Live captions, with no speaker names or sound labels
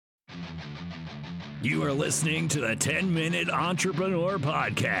You are listening to the 10-Minute Entrepreneur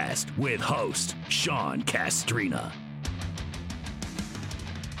Podcast with host Sean Castrina.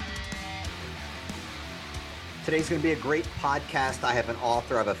 Today's going to be a great podcast. I have an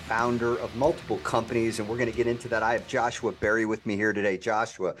author, I have a founder of multiple companies, and we're going to get into that. I have Joshua Berry with me here today.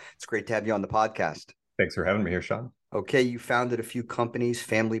 Joshua, it's great to have you on the podcast. Thanks for having me here, Sean. Okay, you founded a few companies,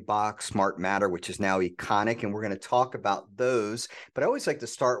 FamilyBox, Smart Matter, which is now Econic, and we're going to talk about those. But I always like to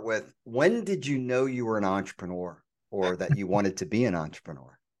start with, when did you know you were an entrepreneur or that you wanted to be an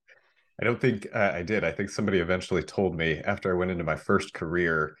entrepreneur? I don't think I did. I think somebody eventually told me after I went into my first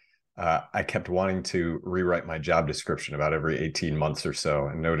career, I kept wanting to rewrite my job description about every 18 months or so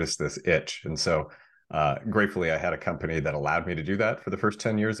and noticed this itch. And so gratefully, I had a company that allowed me to do that for the first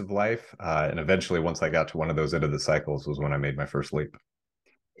 10 years of life. And eventually, once I got to one of those end of the cycles was when I made my first leap.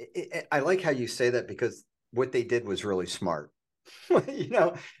 I like how you say that because what they did was really smart. You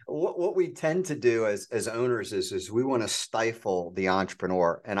know, what we tend to do as owners is we want to stifle the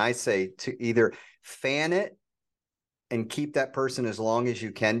entrepreneur. And I say to either fan it and keep that person as long as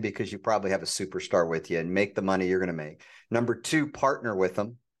you can because you probably have a superstar with you and make the money you're going to make. Number two, partner with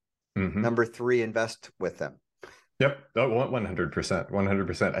them. Mm-hmm. Number three, invest with them. Yep. 100%.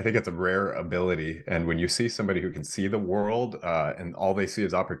 100%. I think it's a rare ability. And when you see somebody who can see the world and all they see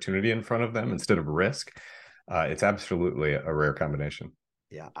is opportunity in front of them instead of risk, it's absolutely a rare combination.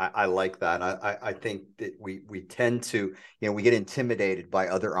 Yeah, I like that. I think that we tend to, we get intimidated by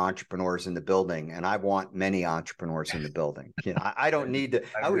other entrepreneurs in the building, and I want many entrepreneurs in the building. I don't need to.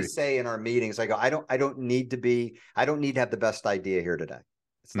 I always say in our meetings, I go, I don't need to have the best idea here today.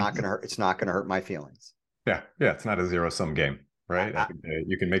 It's not going to hurt. It's not going to hurt my feelings. Yeah. It's not a zero-sum game, right? I think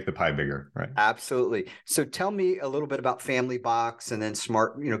you can make the pie bigger, right? Absolutely. So tell me a little bit about FamilyBox and then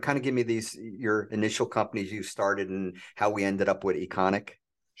Smart. Kind of give me your initial companies you started and how we ended up with Econic.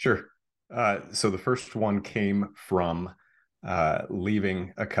 Sure. So the first one came from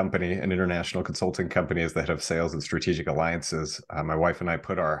leaving a company, an international consulting company, as the head of sales and strategic alliances. My wife and I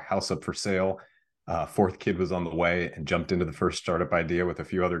put our house up for sale. Fourth kid was on the way and jumped into the first startup idea with a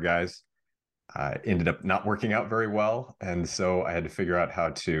few other guys. Ended up not working out very well. And so I had to figure out how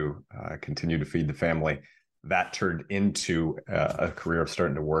to continue to feed the family. That turned into a career of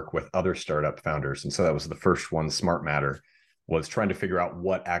starting to work with other startup founders. And so that was the first one, Smart Matter, was trying to figure out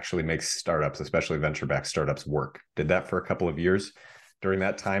what actually makes startups, especially venture-backed startups, work. Did that for a couple of years. During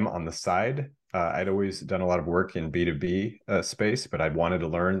that time on the side, I'd always done a lot of work in B2B space, but I'd wanted to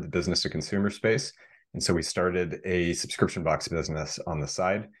learn the business to consumer space. And so we started a subscription box business on the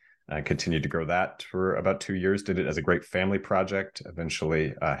side. I continued to grow that for about 2 years, did it as a great family project,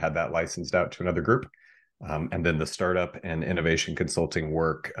 eventually had that licensed out to another group. And then the startup and innovation consulting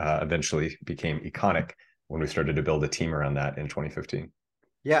work eventually became Econic when we started to build a team around that in 2015.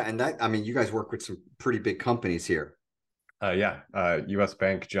 Yeah. And you guys work with some pretty big companies here. US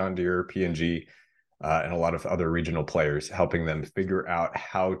Bank, John Deere, P&G, and a lot of other regional players, helping them figure out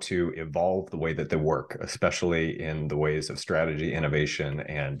how to evolve the way that they work, especially in the ways of strategy, innovation,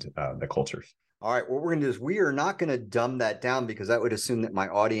 and the cultures. All right, what we're going to do is we are not going to dumb that down because that would assume that my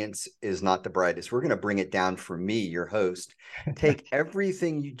audience is not the brightest. We're going to bring it down for me, your host. Take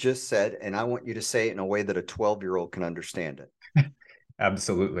everything you just said, and I want you to say it in a way that a 12-year-old can understand it.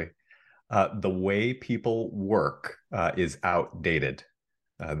 Absolutely. The way people work is outdated.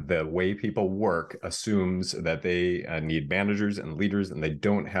 The way people work assumes that they need managers and leaders, and they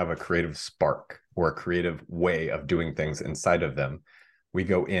don't have a creative spark or a creative way of doing things inside of them. We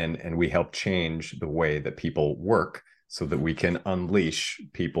go in and we help change the way that people work so that we can unleash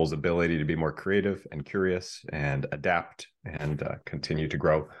people's ability to be more creative and curious and adapt and continue to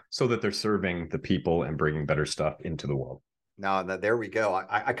grow so that they're serving the people and bringing better stuff into the world. Now, there we go.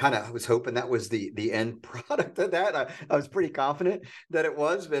 I kind of was hoping that was the end product of that. I was pretty confident that it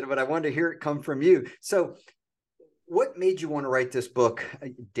was, but I wanted to hear it come from you. So what made you want to write this book,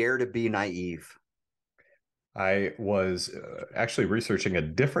 Dare to Be Naive? I was actually researching a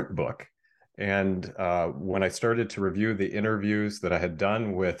different book. And when I started to review the interviews that I had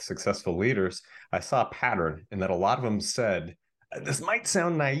done with successful leaders, I saw a pattern in that a lot of them said, this might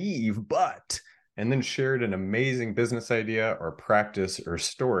sound naive, but, and then shared an amazing business idea or practice or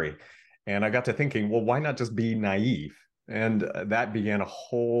story. And I got to thinking, well, why not just be naive? And that began a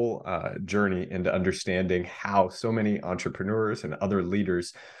whole journey into understanding how so many entrepreneurs and other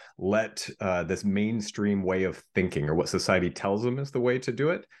leaders let this mainstream way of thinking, or what society tells them is the way to do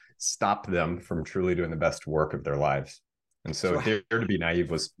it, stop them from truly doing the best work of their lives. And so Dare to Be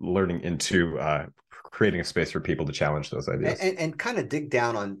Naive was learning into creating a space for people to challenge those ideas. And kind of dig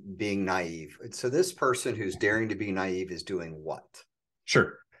down on being naive. So this person who's daring to be naive is doing what?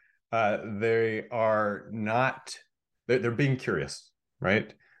 Sure. They are not, they're being curious,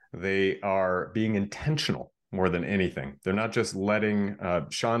 right? They are being intentional more than anything. They're not just letting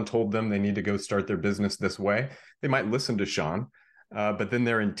Sean told them they need to go start their business this way. They might listen to Sean, but then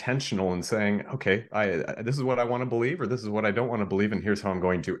they're intentional in saying, okay, this is what I want to believe, or this is what I don't want to believe, and here's how I'm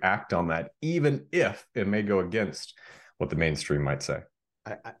going to act on that, even if it may go against what the mainstream might say.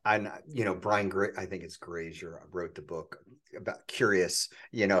 Brian Gray, I think it's Grazier, wrote the book about curious,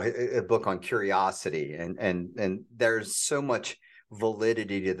 a book on curiosity, and there's so much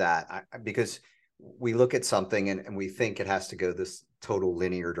validity to that because we look at something and we think it has to go this total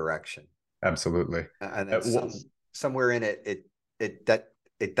linear direction. Absolutely. And then somewhere in it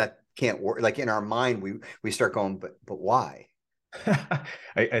that can't work. Like in our mind, we start going, but why?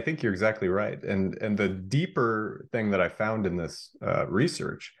 I think you're exactly right. And the deeper thing that I found in this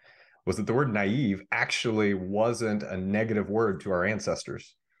research was that the word naive actually wasn't a negative word to our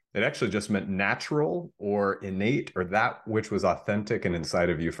ancestors. It actually just meant natural or innate, or that which was authentic and inside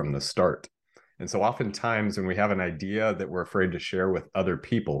of you from the start. And so oftentimes when we have an idea that we're afraid to share with other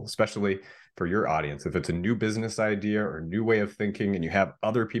people, especially for your audience, if it's a new business idea or a new way of thinking, and you have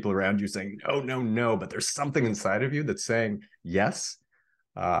other people around you saying, no, but there's something inside of you that's saying yes,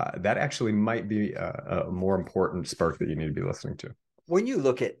 that actually might be a more important spark that you need to be listening to. When you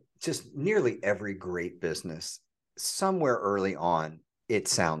look at just nearly every great business, somewhere early on, it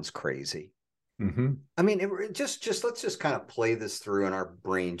sounds crazy. Mm-hmm. I mean, let's just kind of play this through in our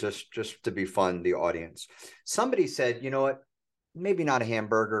brain, just to be fun, the audience. Somebody said, you know what, maybe not a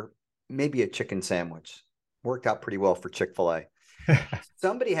hamburger, maybe a chicken sandwich. Worked out pretty well for Chick-fil-A.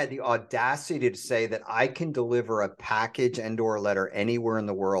 Somebody had the audacity to say that I can deliver a package and/or letter anywhere in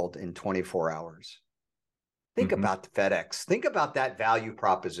the world in 24 hours. Think about the FedEx. Think about that value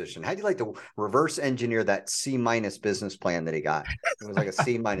proposition. How'd you like to reverse engineer that C- business plan that he got? It was like a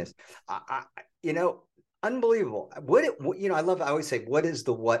C-. Unbelievable. I always say, what is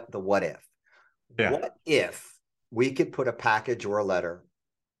the what if? Yeah. What if we could put a package or a letter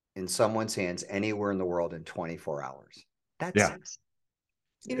in someone's hands anywhere in the world in 24 hours?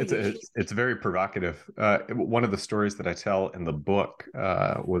 It's very provocative. One of the stories that I tell in the book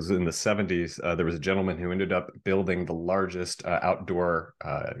was in the 70s. There was a gentleman who ended up building the largest outdoor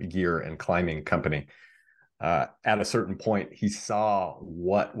gear and climbing company. At a certain point, he saw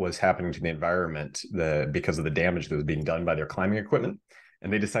what was happening to the environment because of the damage that was being done by their climbing equipment.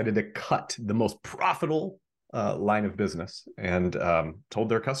 And they decided to cut the most profitable line of business and told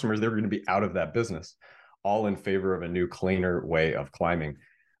their customers they were going to be out of that business, all in favor of a new, cleaner way of climbing.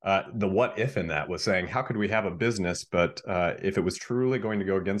 The what if in that was saying, how could we have a business, but if it was truly going to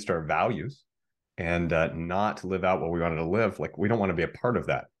go against our values and not live out what we wanted to live, like we don't want to be a part of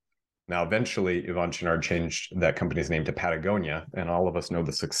that. Now, eventually, Yvon Chouinard changed that company's name to Patagonia, and all of us know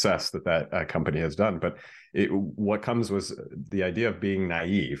the success that company has done. But what comes was the idea of being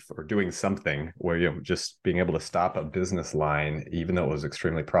naive or doing something where just being able to stop a business line, even though it was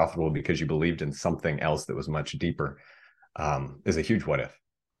extremely profitable because you believed in something else that was much deeper, is a huge what if.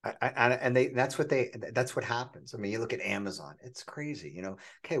 That's what happens. I mean, you look at Amazon, it's crazy.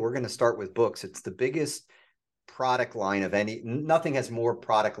 Okay, we're going to start with books. It's the biggest product line of nothing has more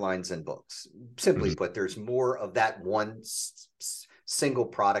product lines than books. Simply put, there's more of that one single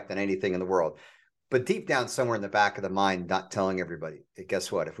product than anything in the world. But deep down, somewhere in the back of the mind, not telling everybody, hey, guess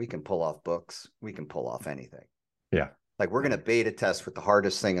what? If we can pull off books, we can pull off anything. Yeah. Like we're going to beta test with the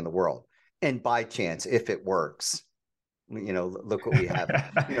hardest thing in the world. And by chance, if it works, look what we have.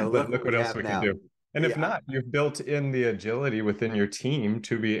 Look what else we can do. And if not, you've built in the agility within your team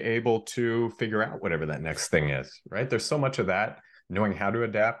to be able to figure out whatever that next thing is, right? There's so much of that, knowing how to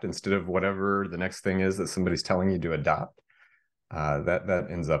adapt instead of whatever the next thing is that somebody's telling you to adopt. That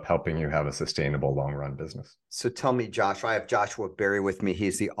ends up helping you have a sustainable long-run business. So tell me, Josh, I have Joshua Berry with me.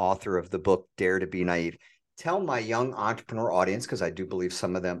 He's the author of the book, Dare to Be Naive. Tell my young entrepreneur audience, because I do believe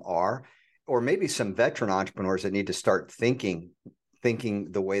some of them are, or maybe some veteran entrepreneurs that need to start thinking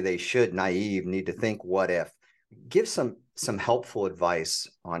the way they should, naive, need to think what if. Give some helpful advice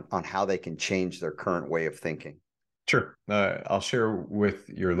on how they can change their current way of thinking. Sure. I'll share with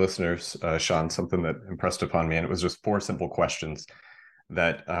your listeners, Sean, something that impressed upon me. And it was just 4 simple questions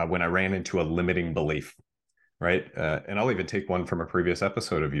that when I ran into a limiting belief, right? And I'll even take one from a previous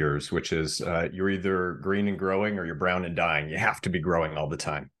episode of yours, which is you're either green and growing or you're brown and dying. You have to be growing all the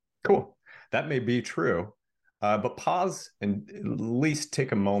time. Cool. That may be true. But pause and at least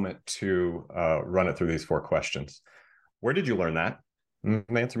take a moment to run it through these 4 questions. Where did you learn that? The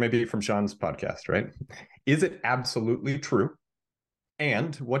answer may be from Sean's podcast, right? Is it absolutely true?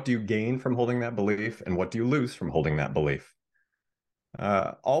 And what do you gain from holding that belief? And what do you lose from holding that belief?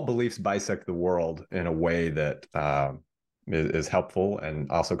 All beliefs bisect the world in a way that is helpful and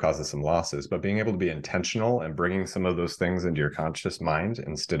also causes some losses. But being able to be intentional and bringing some of those things into your conscious mind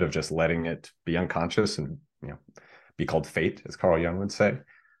instead of just letting it be unconscious and be called fate, as Carl Jung would say,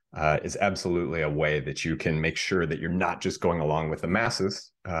 is absolutely a way that you can make sure that you're not just going along with the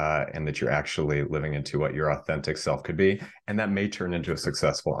masses and that you're actually living into what your authentic self could be. And that may turn into a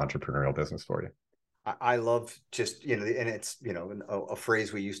successful entrepreneurial business for you. I love just, and it's, a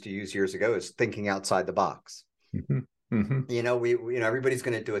phrase we used to use years ago is thinking outside the box. Mm-hmm. Mm-hmm. Everybody's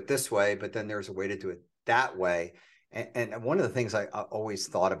going to do it this way, but then there's a way to do it that way. And one of the things I always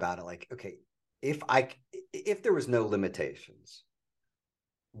thought about it, like, okay, if there was no limitations,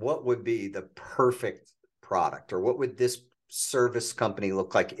 what would be the perfect product, or what would this service company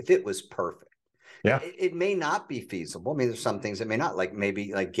look like if it was perfect? Yeah, it may not be feasible. I mean, there's some things that may not, like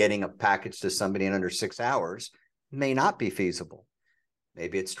maybe like getting a package to somebody in under 6 hours may not be feasible.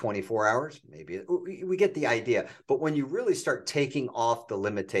 Maybe it's 24 hours. Maybe we get the idea. But when you really start taking off the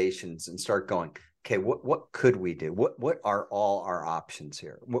limitations and start going, okay, what could we do? What are all our options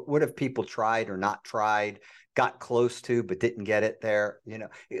here? What have people tried or not tried, got close to, but didn't get it there?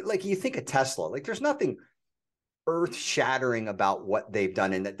 Like you think of Tesla, like there's nothing earth shattering about what they've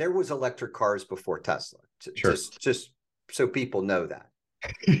done, and that there was electric cars before Tesla. Sure. Just so people know that.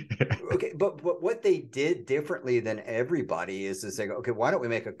 Okay, but what they did differently than everybody is they go, okay, why don't we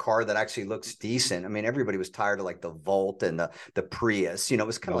make a car that actually looks decent? I mean, everybody was tired of like the Volt and the Prius. It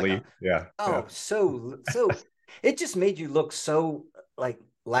was kind of like so it just made you look so like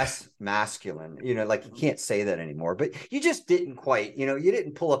less masculine. Like you can't say that anymore. But you just didn't quite. You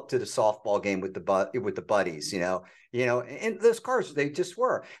didn't pull up to the softball game with the buddies. And those cars, they just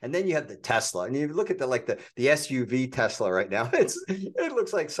were. And then you have the Tesla, and you look at the SUV Tesla right now. It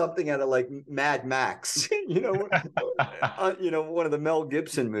looks like something out of like Mad Max, one of the Mel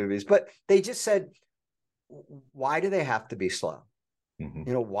Gibson movies. But they just said, why do they have to be slow?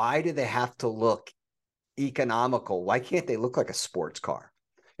 Mm-hmm. Why do they have to look economical? Why can't they look like a sports car?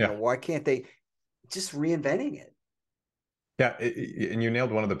 Yeah. Why can't they just reinventing it? Yeah, and you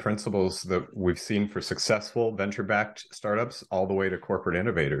nailed one of the principles that we've seen for successful venture-backed startups all the way to corporate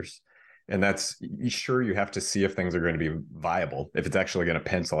innovators. And that's, sure, you have to see if things are going to be viable, if it's actually going to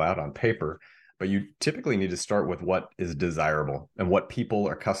pencil out on paper. But you typically need to start with what is desirable and what people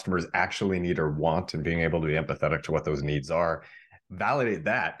or customers actually need or want, and being able to be empathetic to what those needs are. Validate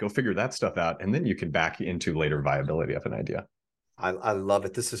that, go figure that stuff out, and then you can back into later viability of an idea. I love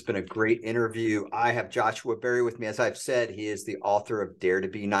it. This has been a great interview. I have Joshua Berry with me. As I've said, he is the author of Dare to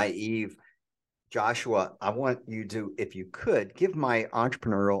Be Naive. Joshua, I want you to, if you could, give my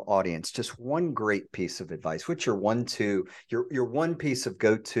entrepreneurial audience just one great piece of advice. What's your one piece of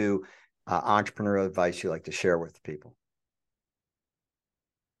go-to entrepreneurial advice you like to share with people?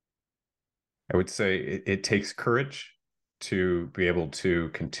 I would say it takes courage to be able to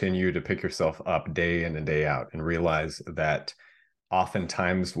continue to pick yourself up day in and day out, and realize that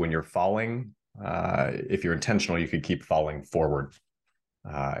oftentimes when you're falling, if you're intentional, you could keep falling forward.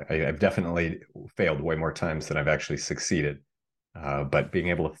 I've definitely failed way more times than I've actually succeeded. But being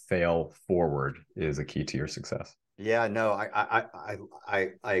able to fail forward is a key to your success. Yeah, no, I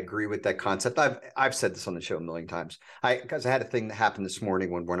agree with that concept. I've said this on the show a million times. Because I had a thing that happened this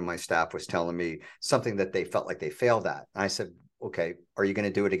morning when one of my staff was telling me something that they felt like they failed at. And I said, okay, are you going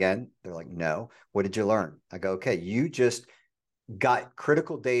to do it again? They're like, no. What did you learn? I go, okay, you just got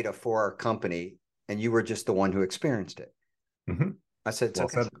critical data for our company, and you were just the one who experienced it. Mm-hmm. I said, well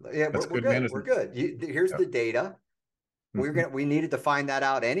okay. Yeah, we're good. Management. We're good. Here's the data. Mm-hmm. We needed to find that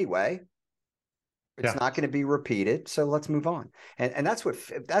out anyway. It's not going to be repeated, so let's move on. And that's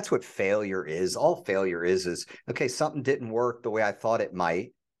what failure is. All failure is okay, something didn't work the way I thought it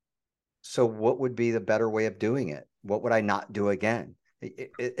might. So what would be the better way of doing it? What would I not do again?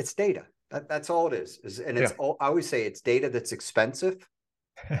 It's data. That's all it is. And it's I always say it's data that's expensive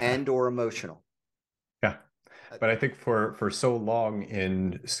and or emotional. Yeah. But I think for so long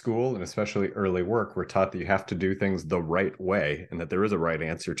in school, and especially early work, we're taught that you have to do things the right way, and that there is a right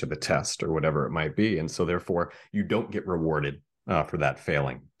answer to the test or whatever it might be. And so therefore you don't get rewarded for that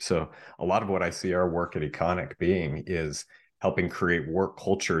failing. So a lot of what I see our work at Econic being is helping create work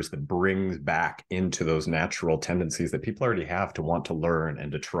cultures that brings back into those natural tendencies that people already have to want to learn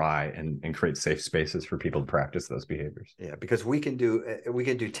and to try, and create safe spaces for people to practice those behaviors. Yeah, because we can do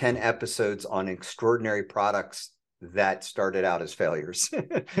 10 episodes on extraordinary products that started out as failures.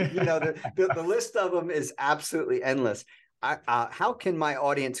 The list of them is absolutely endless. How can my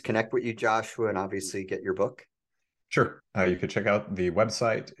audience connect with you, Joshua, and obviously get your book? Sure. You could check out the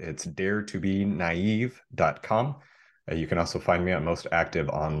website. It's daretobenaive.com. You can also find me. I'm most active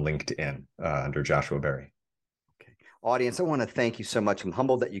on LinkedIn under Joshua Berry. Okay. Audience, I want to thank you so much. I'm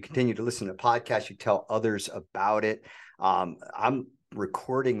humbled that you continue to listen to the podcast. You tell others about it. I'm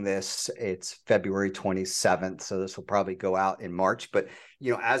recording this. It's February 27th. So this will probably go out in March. But,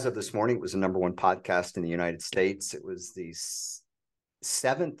 as of this morning, it was the #1 podcast in the United States. It was the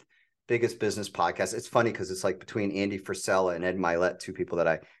 7th biggest business podcast. It's funny because it's like between Andy Frisella and Ed Mylett, two people that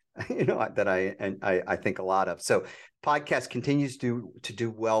I think a lot of. So podcast continues to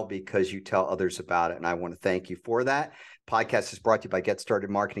do well because you tell others about it. And I want to thank you for that. Podcast is brought to you by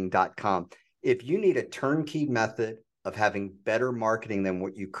GetStartedMarketing.com. If you need a turnkey method of having better marketing than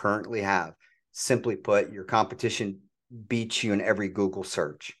what you currently have, simply put, your competition beats you in every Google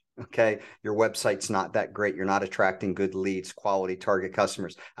search. Okay. Your website's not that great. You're not attracting good leads, quality target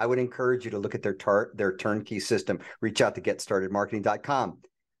customers. I would encourage you to look at their turnkey system. Reach out to GetStartedMarketing.com.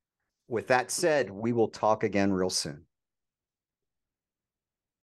 With that said, we will talk again real soon.